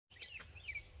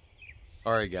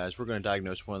Alright guys, we're going to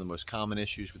diagnose one of the most common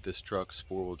issues with this truck's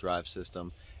four-wheel drive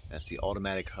system. That's the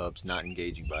automatic hubs not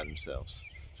engaging by themselves.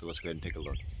 So let's go ahead and take a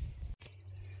look.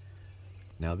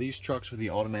 Now these trucks with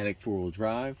the automatic four-wheel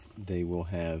drive, they will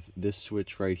have this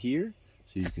switch right here,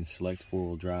 so you can select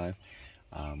four-wheel drive.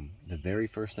 The very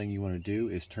first thing you want to do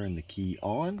is turn the key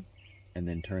on and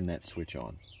then turn that switch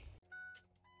on.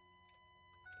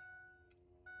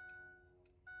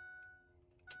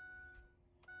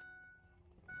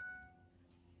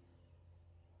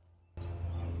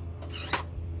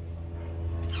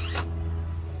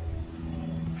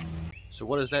 So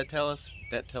what does that tell us?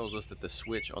 That tells us that the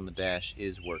switch on the dash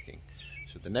is working.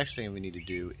 So the next thing we need to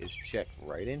do is check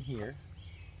right in here.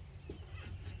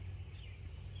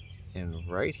 And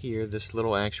right here, this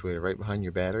little actuator right behind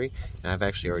your battery, and I've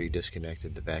actually already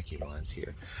disconnected the vacuum lines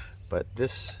here. But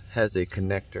this has a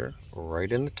connector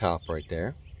right in the top right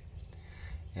there.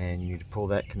 And you need to pull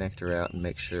that connector out and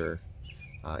make sure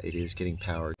it is getting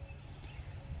powered.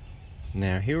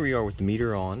 Now here we are with the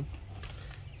meter on.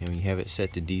 And we have it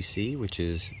set to DC, which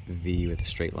is V with a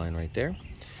straight line right there.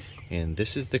 And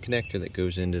this is the connector that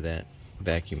goes into that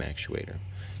vacuum actuator.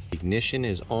 Ignition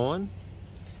is on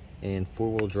and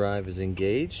four-wheel drive is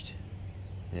engaged.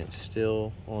 And it's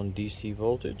still on DC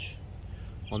voltage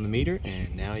on the meter.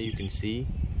 And now you can see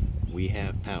we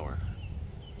have power.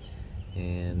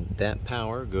 And that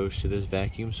power goes to this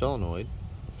vacuum solenoid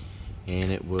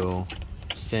and it will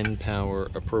send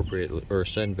power appropriately, or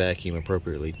send vacuum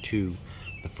appropriately to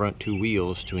the front two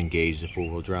wheels to engage the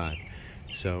four-wheel drive.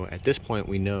 So at this point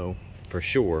we know for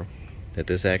sure that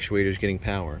this actuator is getting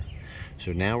power.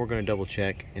 So now we're going to double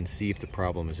check and see if the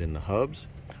problem is in the hubs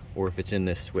or if it's in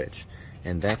this switch.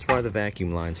 And that's why the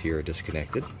vacuum lines here are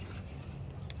disconnected.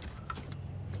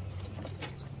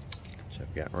 So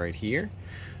I've got right here.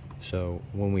 So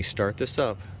when we start this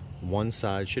up, one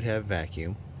side should have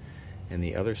vacuum and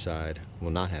the other side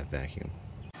will not have vacuum.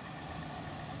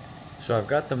 So I've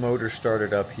got the motor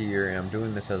started up here, and I'm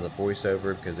doing this as a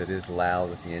voiceover because it is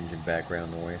loud with the engine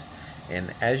background noise.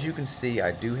 And as you can see,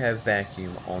 I do have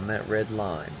vacuum on that red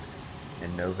line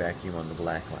and no vacuum on the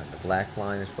black line. The black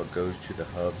line is what goes to the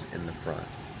hubs in the front.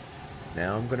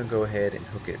 Now I'm going to go ahead and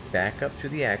hook it back up to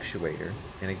the actuator.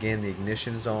 And again, the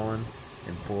ignition's on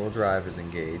and four-wheel drive is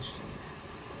engaged.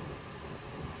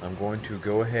 I'm going to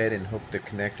go ahead and hook the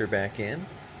connector back in,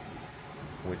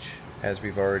 which, as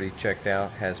we've already checked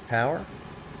out, has power.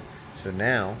 So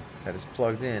now that it's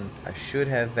plugged in, I should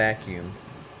have vacuum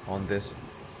on this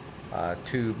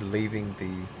tube leaving the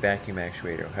vacuum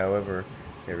actuator. However,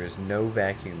 there is no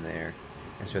vacuum there,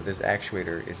 and so this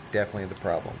actuator is definitely the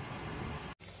problem.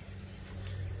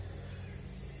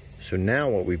 So now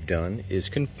what we've done is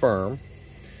confirm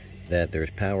that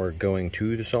there's power going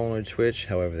to the solenoid switch.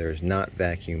 However, there is not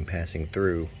vacuum passing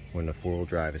through when the four-wheel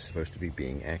drive is supposed to be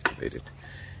being activated.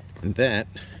 And that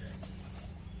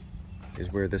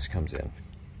is where this comes in.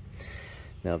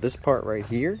 Now this part right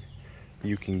here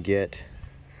you can get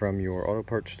from your auto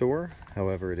parts store.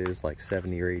 However, it is like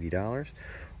 $70 or $80,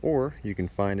 or you can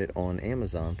find it on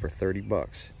Amazon for 30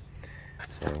 bucks.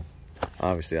 So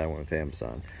obviously I went with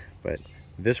Amazon, but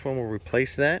this one will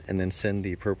replace that and then send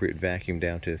the appropriate vacuum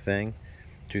down to the thing,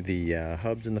 to the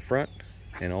hubs in the front.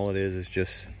 And all it is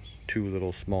just two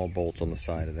little small bolts on the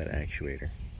side of that actuator.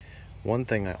 One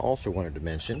thing I also wanted to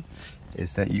mention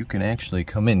is that you can actually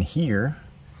come in here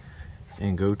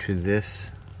and go to this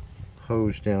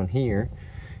hose down here.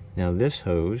 Now this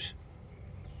hose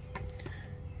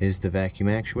is the vacuum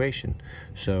actuation.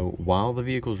 So while the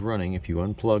vehicle's running, if you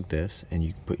unplug this and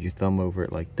you put your thumb over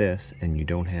it like this and you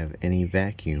don't have any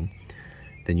vacuum,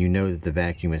 then you know that the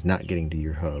vacuum is not getting to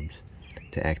your hubs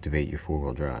to activate your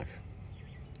four-wheel drive.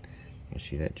 You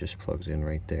see that just plugs in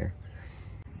right there.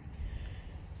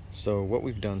 So what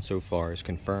we've done so far is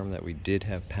confirm that we did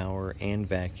have power and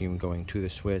vacuum going to the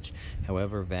switch.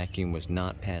 However, vacuum was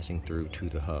not passing through to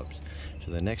the hubs.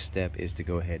 So the next step is to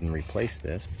go ahead and replace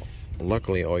this.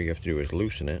 Luckily, all you have to do is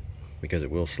loosen it because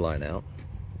it will slide out,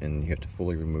 and you have to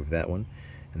fully remove that one.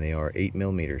 And they are 8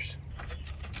 millimeters.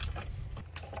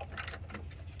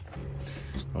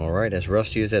 All right, as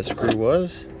rusty as that screw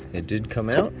was, it did come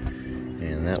out,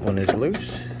 and that one is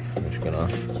loose. I'm just gonna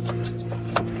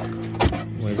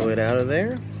wiggle it out of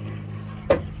there.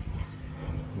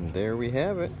 And there we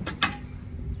have it.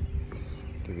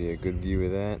 Give you a good view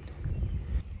of that.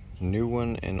 New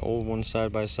one and old one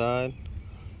side by side.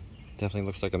 Definitely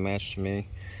looks like a match to me.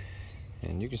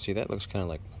 And you can see that looks kind of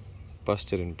like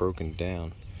busted and broken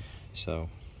down. So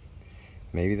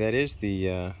maybe that is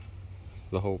the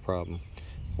whole problem.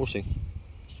 We'll see.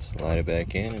 Slide it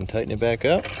back in and tighten it back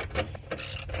up.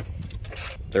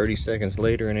 30 seconds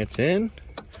later and it's in.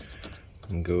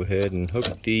 And go ahead and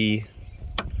hook the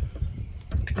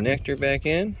connector back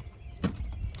in.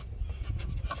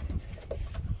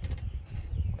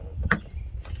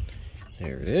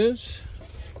 There it is.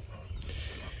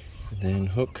 And then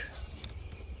hook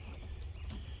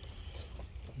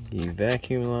the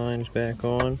vacuum lines back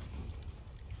on.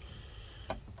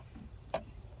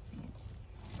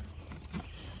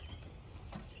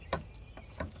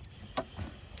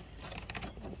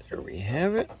 There we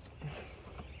have it.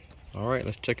 All right,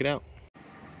 let's check it out.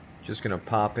 Just gonna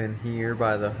pop in here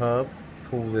by the hub,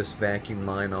 pull this vacuum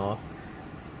line off,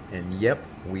 and yep,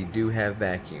 we do have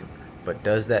vacuum. But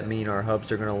does that mean our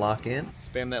hubs are gonna lock in?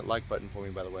 Spam that like button for me,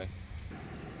 by the way.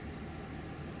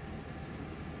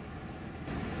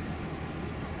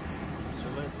 So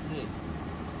let's see.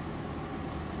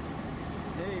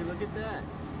 Hey, look at that.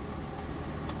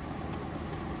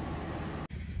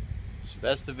 So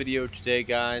that's the video today,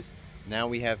 guys. Now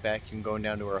we have vacuum going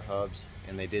down to our hubs,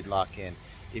 and they did lock in.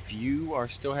 If you are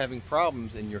still having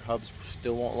problems and your hubs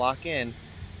still won't lock in,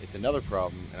 it's another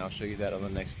problem, and I'll show you that on the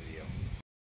next video.